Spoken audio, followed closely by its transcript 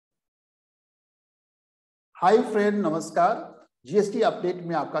Hi friend, नमस्कार। GST update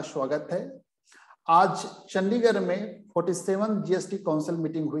में आपका स्वागत है। आज चंडीगढ़ में 47 जीएसटी काउंसिल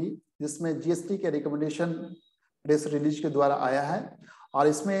मीटिंग हुई, जिसमें जीएसटी के रिकमेंडेशन प्रेस रिलीज के द्वारा आया है और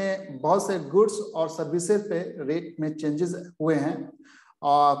इसमें बहुत से गुड्स और सर्विसेज पे रेट में चेंजेस हुए हैं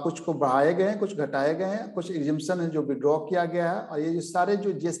और कुछ को बढ़ाए गए हैं, कुछ घटाए गए हैं, कुछ एग्जम्पशन है जो विड्रॉ किया गया है। और ये जो सारे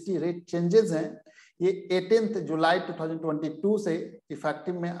जो जीएसटी रेट चेंजेस हैं ये 18 जुलाई 2022 से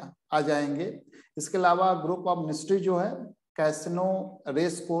इफेक्टिव में आ जाएंगे। इसके अलावा ग्रुप ऑफ मिनिस्ट्री जो है casino,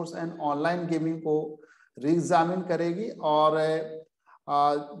 race course and online gaming को रीएग्जामिन करेगी और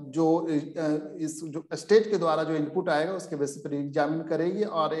जो इस जो स्टेट के द्वारा जो इनपुट आएगा उसके बेसिस पर रीएग्जामिन करेगी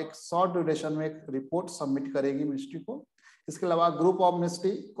और एक शॉर्ट ड्यूरेशन में एक रिपोर्ट सबमिट करेगी मिनिस्ट्री को। इसके अलावा group of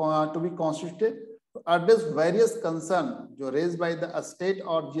ministry to be constituted to address various concern जो raised by the state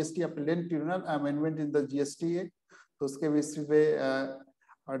और GST appellate tribunal amendment in the GST Act, तो उसके विषय पे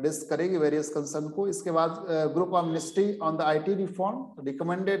एड्रेस करेगी वेरियस कंसर्न को। इसके बाद group of ministry on the IT reform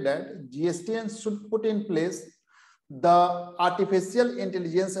recommended that GSTN should put in place the artificial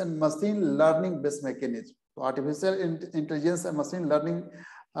intelligence and machine learning based mechanism। तो artificial intelligence and machine learning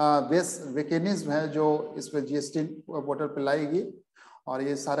based mechanism है जो इस पे GST portal पे लाएगी और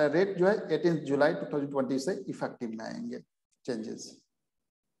ये सारा रेट जो है 18 जुलाई 2020 से इफेक्टिव में आएंगे चेंजेस।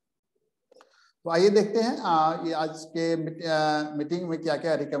 तो आइए देखते हैं ये आज के मीटिंग में क्या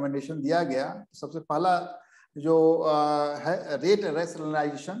क्या रिकमेंडेशन दिया गया। सबसे पहला जो है rate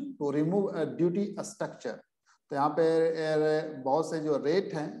rationalisation to remove duty structure. तो यहाँ पे बहुत से जो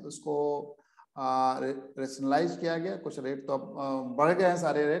रेट हैं उसको रैशनलाइज किया गया। कुछ रेट तो बढ़ गए हैं,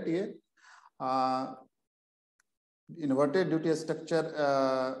 सारे रेट ये इन्वर्टेड ड्यूटी स्ट्रक्चर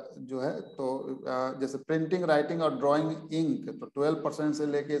जो है तो जैसे प्रिंटिंग, राइटिंग और ड्राइंग इंक तो 12% से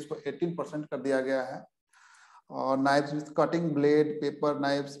लेके इसको 18% कर दिया गया है। और knifes with cutting blade, paper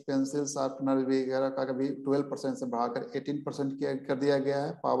knifes, pencil, sharpener वगैरह का भी 12% से बढ़ाकर 18% कर दिया गया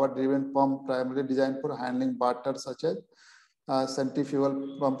है। Power driven pump primary design for handling water such as centrifugal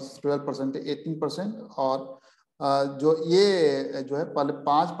pumps 12% से 18%। और जो ये जो है पहले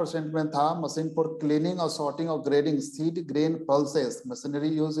 5% में था मशीन फॉर क्लीनिंग और सॉर्टिंग और grading seed grain pulses machinery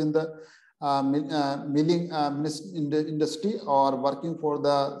use in the milling industry और working for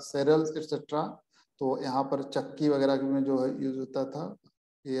the cereals etcetera. तो यहाँ पर चक्की वगैरह में जो है यूज होता था,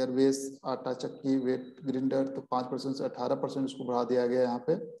 एयरवेस, आटा चक्की, वेट ग्राइंडर, तो 5% से 18% इसको बढ़ा दिया गया यहाँ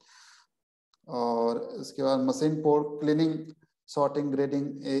पे। और इसके बाद machine for cleaning, sorting,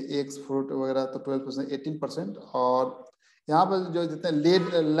 grading eggs, fruit वगैरह तो 12% 18%। और यहाँ पर जो जितने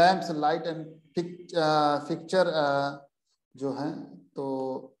lead lamps, light and fixture जो हैं तो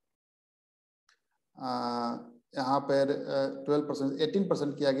यहाँ पर 12%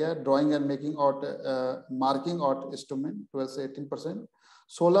 18% किया गया। Drawing and making out, marking out instrument 12 से 18%।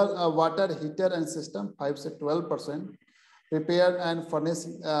 Solar water heater and system 5 से 12%। Prepare and furnish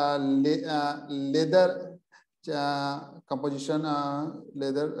leather composition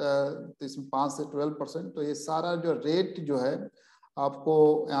leather तो इसमें 5 से 12%। तो ये सारा जो रेट जो है आपको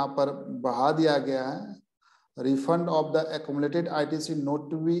यहाँ पर बढ़ा दिया गया है। Refund of the accumulated ITC not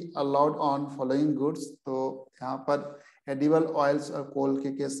to be allowed on following goods. तो यहाँ पर एडिबल ऑयल्स और कोल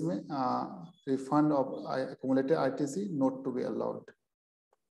के केस में refund of accumulated ITC not to be allowed.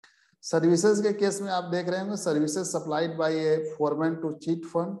 Services के केस में आप देख रहे होंगे services supplied by A foreman to chit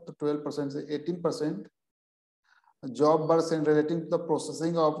fund तो 12% से 18%। Job work in relating to the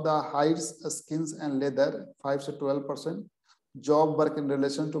processing of the hides, skins and leather 5 से 12%। Job work in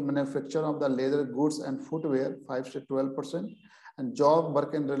relation to manufacture of the leather goods and footwear 5 से 12%। And job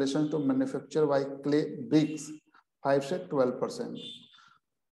work in relation to manufacture bye clay BRICS 5 से 12%।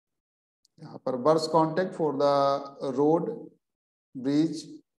 यहाँ पर works contract for the road, bridge,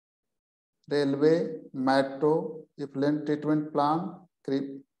 railway, metro, effluent treatment plant,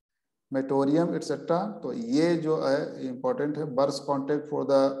 मेटोरियम etcetera. तो ये जो है important है। Works contract for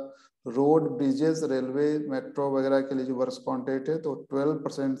the road, bridges, railway, metro वगैरह के लिए जो वर्क्स कॉन्ट्रैक्ट है तो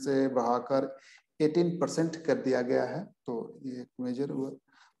 12% से बढ़ाकर 18% कर दिया गया है। तो ये एक मेजर हुआ।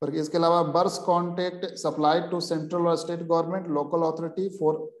 पर इसके अलावा works contract supply to central और state government, local authority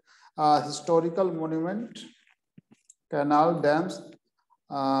for historical monument, canal, dams.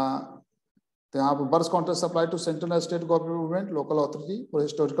 तो यहाँ पर बर्स contract supply to central state government, local authority for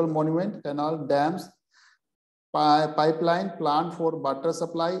historical monument, canal, dams, pipeline, plant for water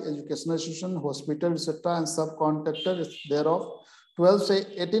supply, educational institution, hospital etcetera and सब contractor there of 12 से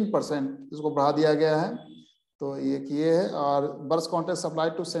 18% इसको बढ़ा दिया गया है। तो ये है। और बर्स contract supply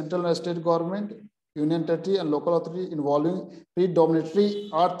to central and state government, union territory and local authority involving प्रीडोमिनेटरी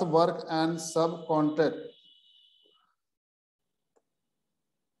earth work and सब कॉन्ट्रैक्ट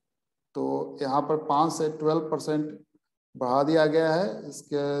तो यहाँ पर 5 से 12% बढ़ा दिया गया है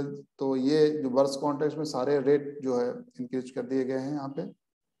इसके। तो ये जो वर्ष कॉन्ट्रैक्ट में सारे रेट जो है इंक्रीज कर दिए गए हैं यहाँ पे।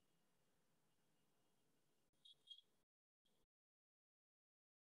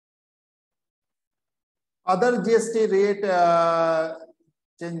 Other GST rate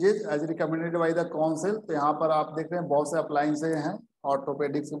changes as recommended by the council. तो यहाँ पर आप देख रहे हैं बहुत से अप्लायंसेज हैं,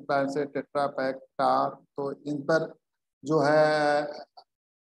 ऑर्थोपेडिक्स अप्लायंसेज, टेट्रा पैक, टार। तो इन पर जो है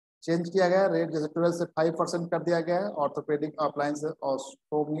चेंज किया गया रेट, जैसे 12 से 5% कर दिया गया है ऑर्थोपेडिक अप्लायंसेस और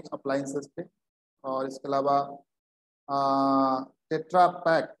स्टोमी अप्लायंसेस पे। और इसके अलावा टेट्रा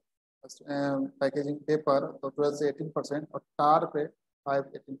पैक पैकेजिंग पेपर तो 12 से 18%, और टार पे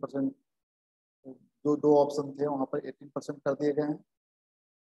 5-18%, जो दो ऑप्शन थे वहां पर 18% कर दिए गए हैं।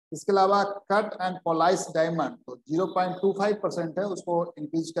 इसके अलावा कट एंड पॉलाइज डायमंड तो 0.25% है, उसको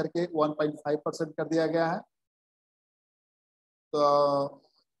इंक्रीज करके 1.5% कर दिया गया है। तो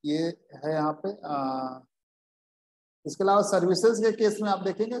ये है यहाँ पे। इसके अलावा सर्विसेज के केस में आप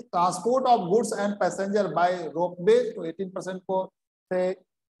देखेंगे transport of goods and passenger bye ropeway तो 18% को से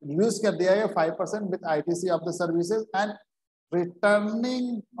रिड्यूस कर दिया गया 5% with ITC of the services, and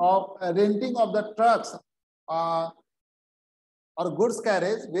returning of renting of the trucks और goods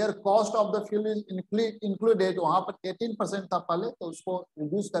carriage where cost of the fuel is included, वहां पर 18% था पहले, तो उसको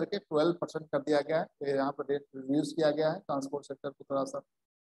रिड्यूस करके 12% कर दिया गया है। तो यहाँ पर रेट रिड्यूस किया गया है, ट्रांसपोर्ट सेक्टर को थोड़ा सा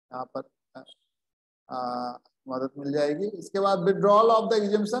यहाँ पर मदद मिल जाएगी। इसके बाद विड्रॉल ऑफ द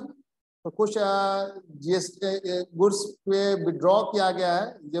एग्जम्पशन तो कुछ जीएसटी गुड्स पे विड्रॉ किया गया है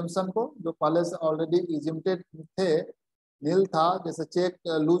एग्जम्पशन को, जो पहले से ऑलरेडी एग्जम्प्टेड थे, नील था, जैसे चेक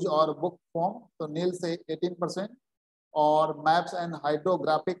लूज और बुक फॉर्म, तो नील से 18%, और मैप्स एंड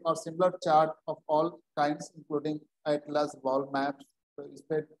हाइड्रोग्राफिक और similar chart of all kinds including Atlas wall maps, तो इस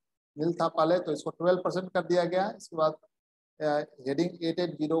पे नील था पहले, तो इसको 12% कर दिया गया है। इसके बाद हेडिंग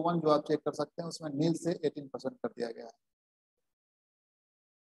 8801 जो आप चेक कर सकते हैं उसमें नील से 18% कर दिया गया है।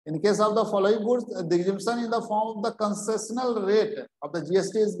 In case of the following goods, the exemption in the form of the concessional rate of the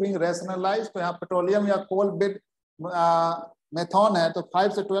GST is being rationalized। तो यहाँ पेट्रोलियम या कोल बेड मेथॉन है तो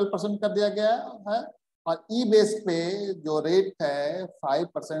 5 से 12% कर दिया गया है, और ई बेस पे जो रेट है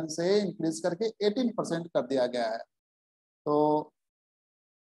 5% से इंक्रीज करके 18% कर दिया गया है। तो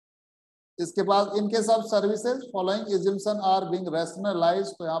इसके बाद in case of services following exemption are being rationalise,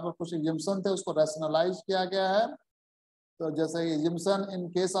 तो यहाँ पर कुछ एग्जम्पशन थे उसको रैशनलाइज किया गया है। तो जैसे exemption in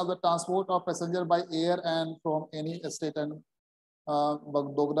case of the transport of passenger by air and from any state and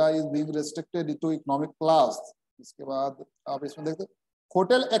बगडोगरा is being restricted to economic class. इसके बाद आप इसमें देखते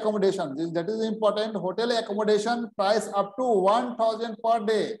hotel accommodation, that is important, hotel accommodation price up to 1000 per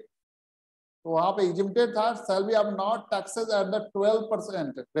day, तो वहां पे exempted था, salary of not taxes at the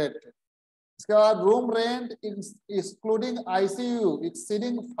 12% rate. इसके बाद room rent excluding ICU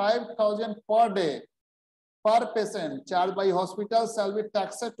exceeding 5000 per day per patient charged by hospital shall be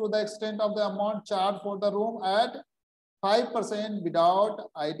taxed to the extent of the amount charged for the room at 5% without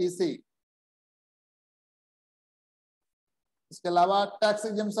ITC। इसके अलावा tax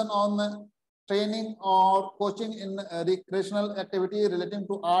exemption on training और coaching in recreational activity relating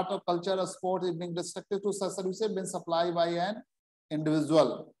to art और culture और sport is being restricted to such services being supplied by an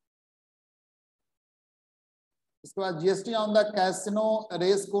individual। इसके बाद GST on the casino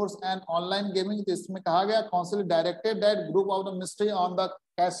race course and online gaming, तो इसमें कहा गया council directed that group of the ministry on the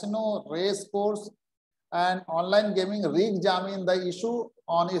casino race course and online gaming re-examine the issue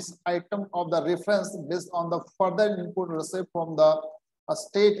on its item of the reference based on the further input received from the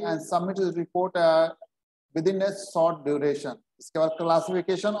state and submit its report within a short duration। इसके बाद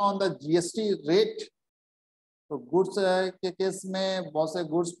classification on the GST rate, तो goods के case में बहुत से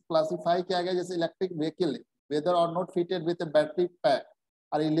goods classify किया गया, जैसे electric vehicle whether or not fitted with a battery pack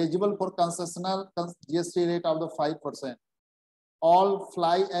are eligible for concessional GST rate of the 5%। All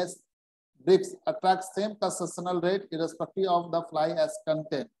fly ash bricks attract same concessional rate irrespective of the fly ash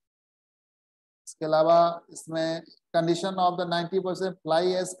content। इसके अलावा इसमें condition of the 90% fly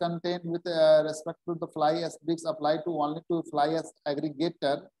ash content with respect to the fly ash bricks apply to only to fly ash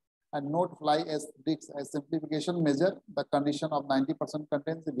aggregator and not fly ash bricks as simplification measure, the condition of 90%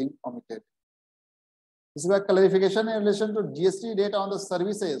 content is being omitted। इसके बाद clarification in relation to GST rate on the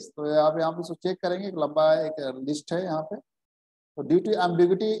services, तो आप यहाँ पे check करेंगे, एक लंबा एक लिस्ट है यहाँ पे। तो due to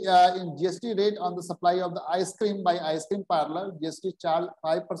ambiguity in GST rate on the supply of the ice cream bye ice cream parlour, GST charge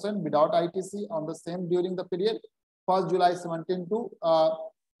 5% without ITC on the same during the period 1 July 17 to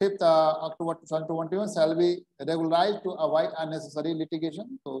 5 October 2021 shall be regularized to avoid unnecessary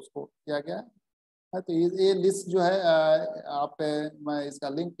litigation। तो उसको किया गया है। तो ये list जो है आप मैं इसका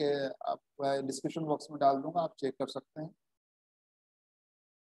लिंक आप डिस्क्रिप्शन बॉक्स में डाल दूंगा, आप चेक कर सकते हैं।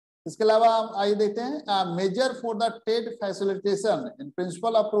 इसके अलावा हम आइए देखते हैं major for the trade facilitation in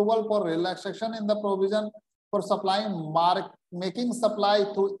principle approval for relaxation in the provision for supply making supply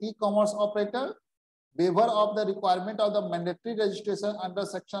through e commerce operator, waiver of the requirement of the mandatory registration under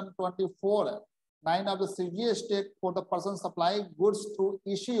section 24(9) of the CGST for the person supplying goods through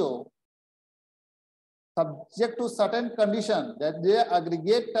ECO, subject to certain condition that their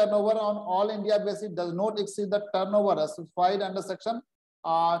aggregate turnover on all India basis does not exceed the turnover as specified under section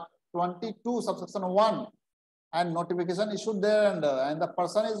 22 subsection 1, and notification issued thereunder, and the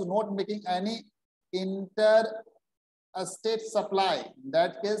person is not making any inter-state supply. In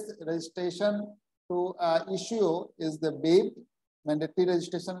that case, registration to issue is the BEB, mandatory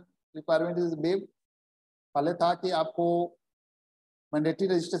registration requirement is BEB. पहले था कि आपको mandatory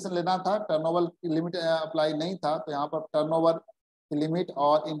registration लेना था, turnover की limit apply नहीं था, तो यहाँ पर टर्नओवर की लिमिट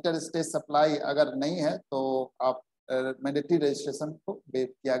और इंटर स्टेट सप्लाई अगर नहीं है तो आप मैंडेटरी रजिस्ट्रेशन को वेव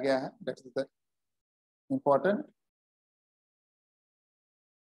किया गया है. That's the important.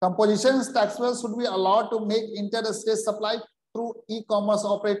 Compositions taxpayers should be allowed to make inter-state supply through e-commerce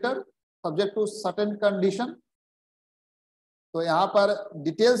operator subject to certain condition. तो यहाँ पर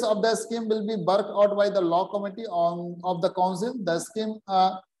details of the scheme will be worked out by the law committee of the council. The scheme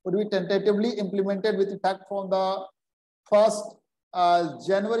would be tentatively implemented with effect from the 1st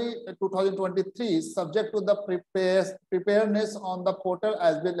January 2023, subject to the preparedness on the portal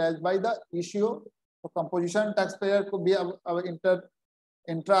as well as by the issue. तो composition taxpayer को भी अब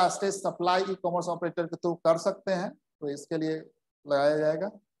intra-state supply e commerce operator के through कर सकते हैं, तो इसके लिए लगाया जाएगा.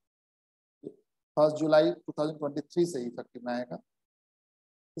 1 जुलाई 2023 से इफेक्टिव में आएगा.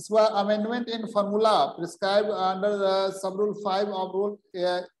 इसका amendment in formula prescribe under sub rule 5 of rule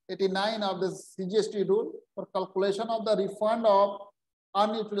 89 of the CGST rule for calculation of the refund of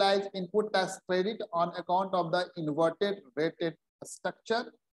unutilised input tax credit on account of the inverted rated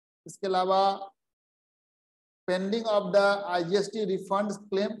structure. इसके अलावा pending of the IGST refund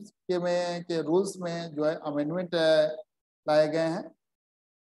claims के rules में जो है amendment लाए गए हैं.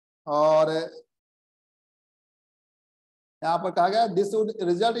 और यहाँ पर कहा गया this would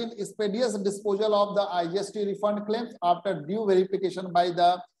result in एक्सपेडियस disposal of the IGST refund claims after due verification by the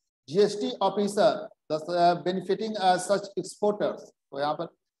GST officer thus benefiting such exporters. तो यहाँ पर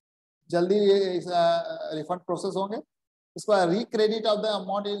जल्दी रिफंड प्रोसेस होंगे. इसका recredit of the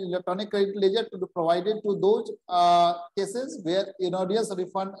amount in electronic credit ledger to be provided to those cases where erroneous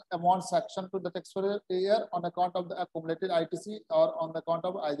refund amount sanctioned to the taxpayer on account of the accumulated ITC or on the account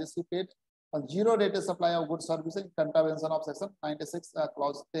of IGST paid on zero rated supply of goods services in contravention of section 96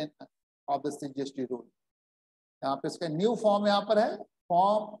 clause 10 of the CGST rule. यहाँ पे इसका new form यहाँ पर है,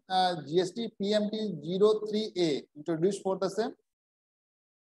 form GST PMT 03A introduced for the same.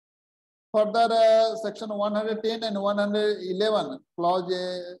 Further, section 110 and 111 clause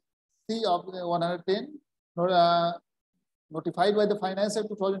C of 110 notified by the Finance Act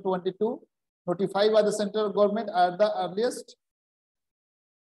 2022, notified by the central government at the earliest.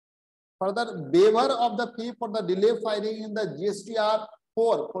 Further, waiver of the fee for the delay filing in the GSTR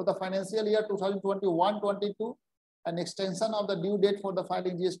 4 for the financial year 2021-22, and extension of the due date for the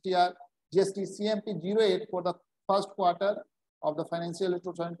filing GST CMP 08 for the first quarter of the financial year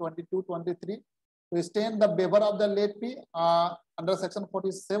 2022-23, to extend the waiver of the late fee under section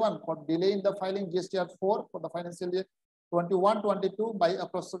 47 for delay in the filing GSTR 4 for the financial year 21-22 by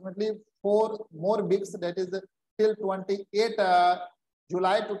approximately 4 more weeks, that is till 28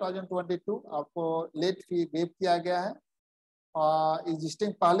 July 2022 आपको late fee wave किया गया है.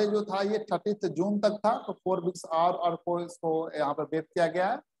 Existing पहले जो था ये 30 जून तक था, तो 4 वीक्स और इसको यहाँ पर वेव किया गया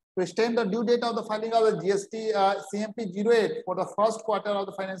है. To extend the due date of the filing of the GST CMP 08 for the first quarter of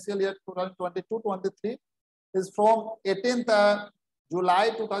the financial year 2022-23 is from 18th July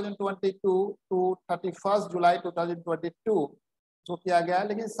 2022 to 31st July 2022 जो किया गया है.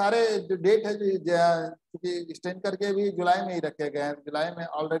 लेकिन सारे जो डेट है क्योंकि एक्सटेंड करके भी जुलाई में ही रखे गए हैं. जुलाई में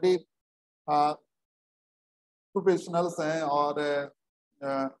ऑलरेडी प्रोफेशनल्स हैं और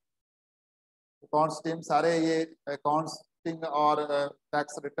अकाउंट्स टीम सारे ये अकाउंट्स और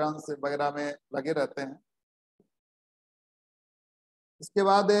टैक्स रिटर्न्स वगैरह में लगे रहते हैं. इसके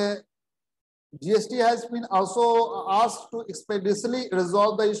बाद GST has been also asked to expeditiously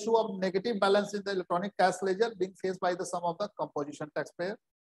resolve the issue of negative balance in the electronic cash ledger being faced by the some of the composition taxpayer.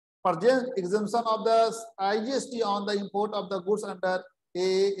 Purchase exemption of the IGST on the import of the goods under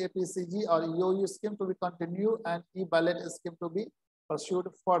APCG or EOU scheme to be continued and e-ballot scheme to be pursued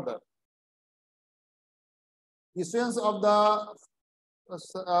further. Issuance of the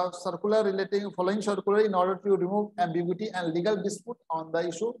circular relating following circular in order to remove ambiguity and legal dispute on the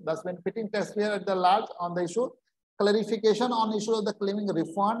issue, thus benefiting taxpayer at the large on the issue clarification on issue of the claiming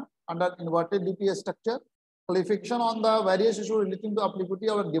refund under inverted DPS structure, clarification on the various issues relating to applicability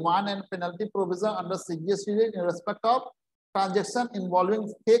of demand and penalty provision under CGST in respect of transaction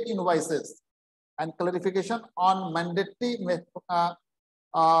involving fake invoices, and clarification on mandatory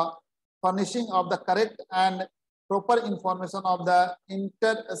furnishing of the correct and proper information of the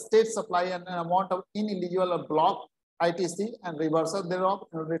interstate supply and amount of ineligible block ITC and reversal thereof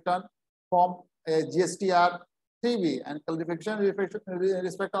in return from GSTR 3B, and clarification in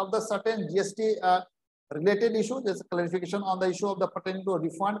respect of the certain GST related issue. There's a clarification on the issue of the pertaining to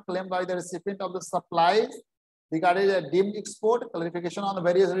refund claimed by the recipient of the supplies regarding a deemed export, clarification on the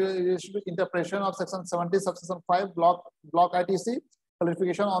various interpretation of section 70 subsection 5 block ITC,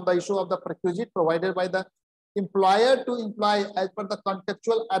 clarification on the issue of the prerequisite provided by the employer to employ as per the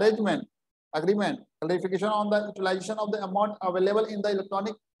contractual agreement, clarification on the utilization of the amount available in the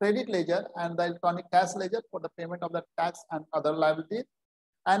electronic credit ledger and the electronic cash ledger for the payment of the tax and other liabilities,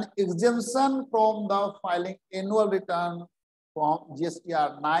 and exemption from the filing annual return from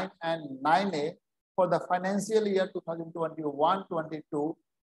GSTR 9 and 9A for the financial year 2021-22 to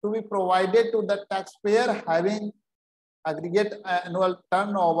be provided to the taxpayer having aggregate annual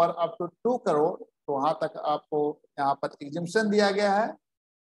turnover up to 2 crore. तो वहां तक आपको यहाँ पर exemption दिया गया है।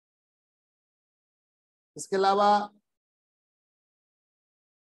 इसके अलावा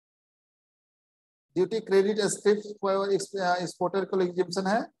ड्यूटी क्रेडिट स्क्रिप्ट एक्सपोर्टर को एग्जेम्पशन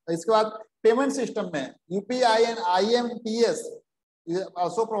है। इसके बाद पेमेंट सिस्टम में UPI and IMPS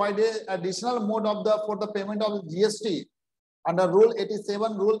also provided additional mode of the for the payment of GST under Rule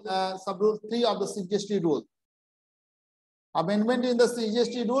 87 sub rule 3 of the CGST rule. Amendment in the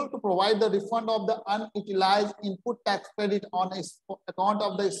CGST rule to provide the refund of the unutilized input tax credit on account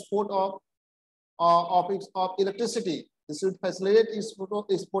of the export of electricity. This would facilitate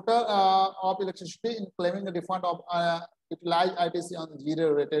exporter of electricity in claiming the refund of utilized ITC on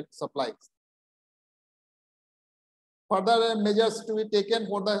zero-rated supplies. Further measures to be taken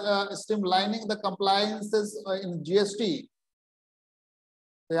for the streamlining the compliances in GST.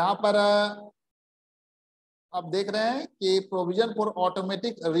 तो यहाँ पर आप देख रहे हैं कि provision for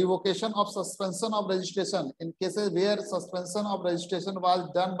automatic revocation of suspension of registration in cases where suspension of registration was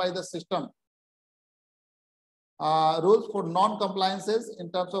done by the system. Rules for non-compliances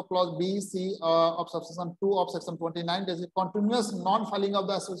in terms of clause B, C of subsection 2 of section 29. There is a continuous non-filing of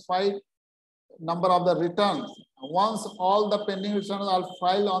the specified number of the returns once all the pending returns are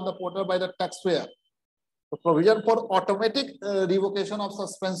filed on the portal by the taxpayer. The provision for automatic revocation of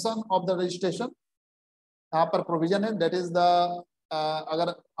suspension of the registration. यहाँ पर provision है, that is the अगर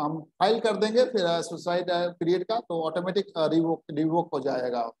हम file कर देंगे फिर suicide period का तो ऑटोमेटिक रिवोक हो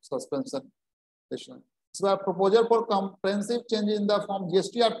जाएगा सस्पेंशन। इसके बाद proposal for comprehensive change in the form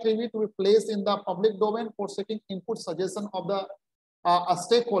GSTR 3B to be placed in the public domain for सेकिंग input suggestion of the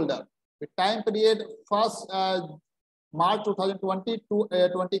stake holder. The time period 1st March 2020 to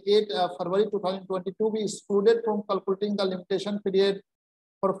 28 February 2022 be excluded from calculating the limitation period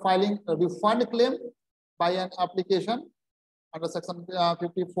for filing a refund claim by an application under section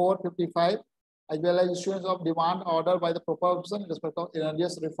 54, 55, as well as issuance of demand order by the proper person in respect of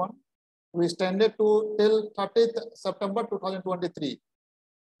erroneous refund. We extended to till 30th September 2023.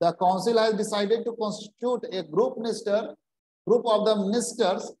 The council has decided to constitute a group of the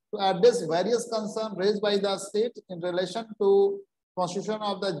ministers to address various concerns raised by the state in relation to constitution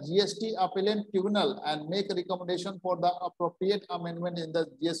of the GST appellate tribunal and make a recommendation for the appropriate amendment in the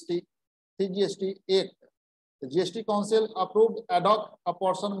CGST Act. The GST Council approved ad hoc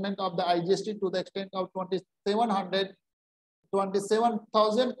apportionment of the IGST to the extent of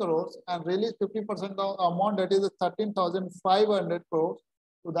 27,000 crores and released 50% of amount, that is 13,500 crores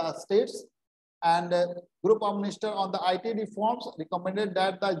to the states. And group of ministers on the IT reforms recommended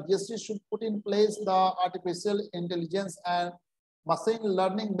that the GST should put in place the artificial intelligence and machine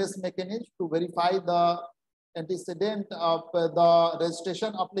learning based mechanism to verify the antecedent of the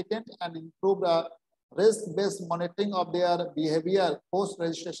registration applicant and improve the risk-based monitoring of their behavior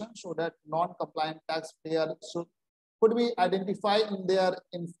post-registration so that non-compliant taxpayers could be identified in their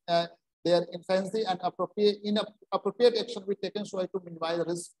infancy and appropriate action be taken so as to minimize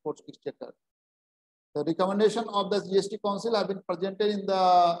risk for exchequer. The recommendation of the GST Council have been presented in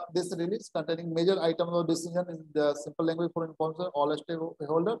this release containing major items of decision in the simple language for information all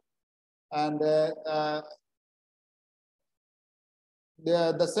stakeholders, and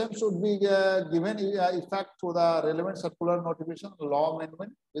the same should be given effect to the relevant circular notification law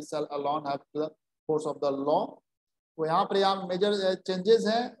amendment which shall alone have the force of the law. तो यहाँ पर यहाँ major changes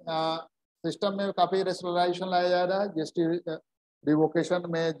हैं, system में काफी rationalisation लाया जा रहा है। GST रिवोकेशन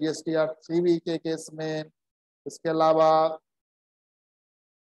में GSTR 3B के केस में इसके अलावा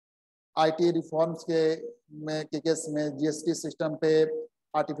आईटी रिफॉर्म्स के केस में जीएसटी सिस्टम पे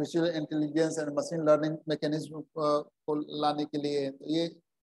artificial intelligence and machine learning mechanism को लाने के लिए तो ये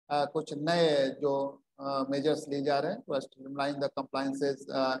कुछ नए जो मेजर्स लिए जा रहे हैं to streamline the compliances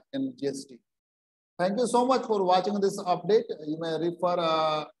in GST. Thank you so much for watching this update. You may refer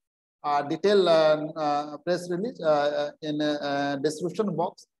detailed press release in description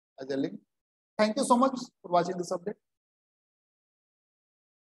box as a link. Thank you so much for watching this update.